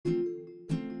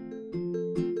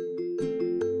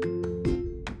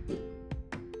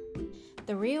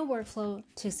real workflow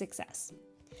to success.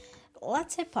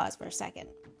 Let's hit pause for a second.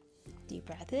 Deep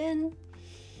breath in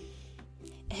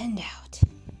and out.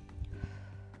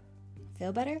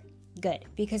 Feel better? Good,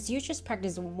 because you just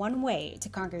practiced one way to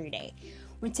conquer your day.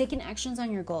 When taking actions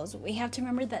on your goals, we have to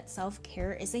remember that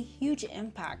self-care is a huge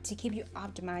impact to keep you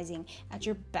optimizing at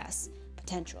your best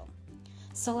potential.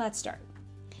 So let's start.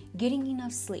 Getting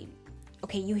enough sleep.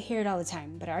 Okay, you hear it all the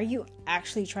time, but are you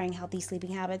actually trying healthy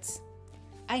sleeping habits?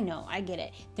 I know, I get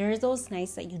it. There are those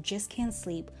nights that you just can't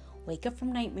sleep, wake up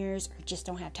from nightmares, or just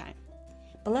don't have time.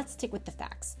 But let's stick with the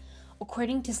facts.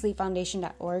 According to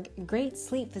sleepfoundation.org, great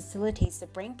sleep facilitates the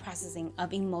brain processing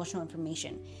of emotional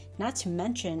information, not to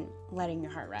mention letting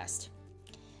your heart rest.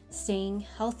 Staying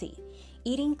healthy.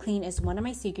 Eating clean is one of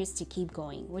my secrets to keep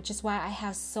going, which is why I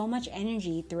have so much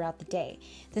energy throughout the day.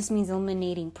 This means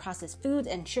eliminating processed foods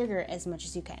and sugar as much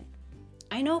as you can.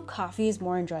 I know coffee is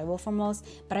more enjoyable for most,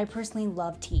 but I personally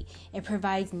love tea. It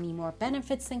provides me more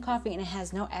benefits than coffee and it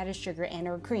has no added sugar and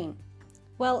or cream.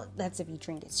 Well, that's if you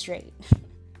drink it straight.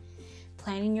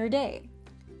 Planning your day.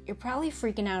 You're probably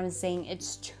freaking out and saying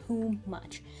it's too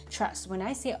much. Trust, when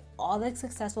I say all the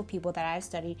successful people that I've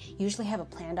studied usually have a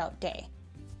planned out day.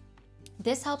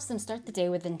 This helps them start the day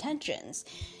with intentions.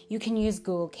 You can use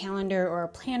Google Calendar or a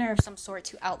planner of some sort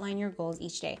to outline your goals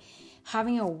each day.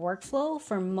 Having a workflow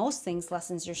for most things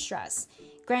lessens your stress.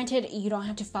 Granted, you don't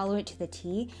have to follow it to the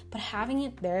T, but having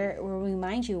it there will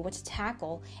remind you what to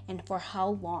tackle and for how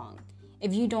long.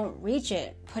 If you don't reach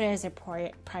it, put it as a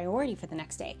priority for the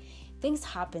next day. Things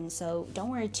happen, so don't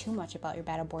worry too much about your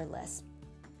battle board list.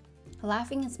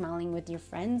 Laughing and smiling with your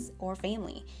friends or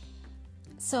family.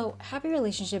 So, happy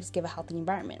relationships give a healthy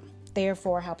environment,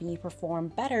 therefore helping you perform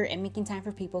better and making time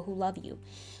for people who love you.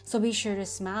 So be sure to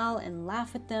smile and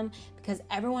laugh with them because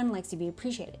everyone likes to be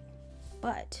appreciated.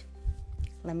 But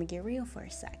let me get real for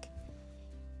a sec.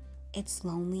 It's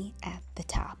lonely at the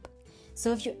top.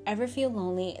 So if you ever feel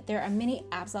lonely, there are many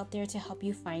apps out there to help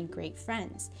you find great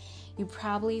friends. You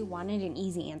probably wanted an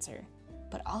easy answer,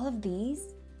 but all of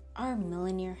these are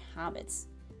millionaire habits.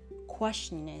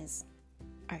 Question is,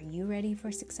 are you ready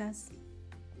for success?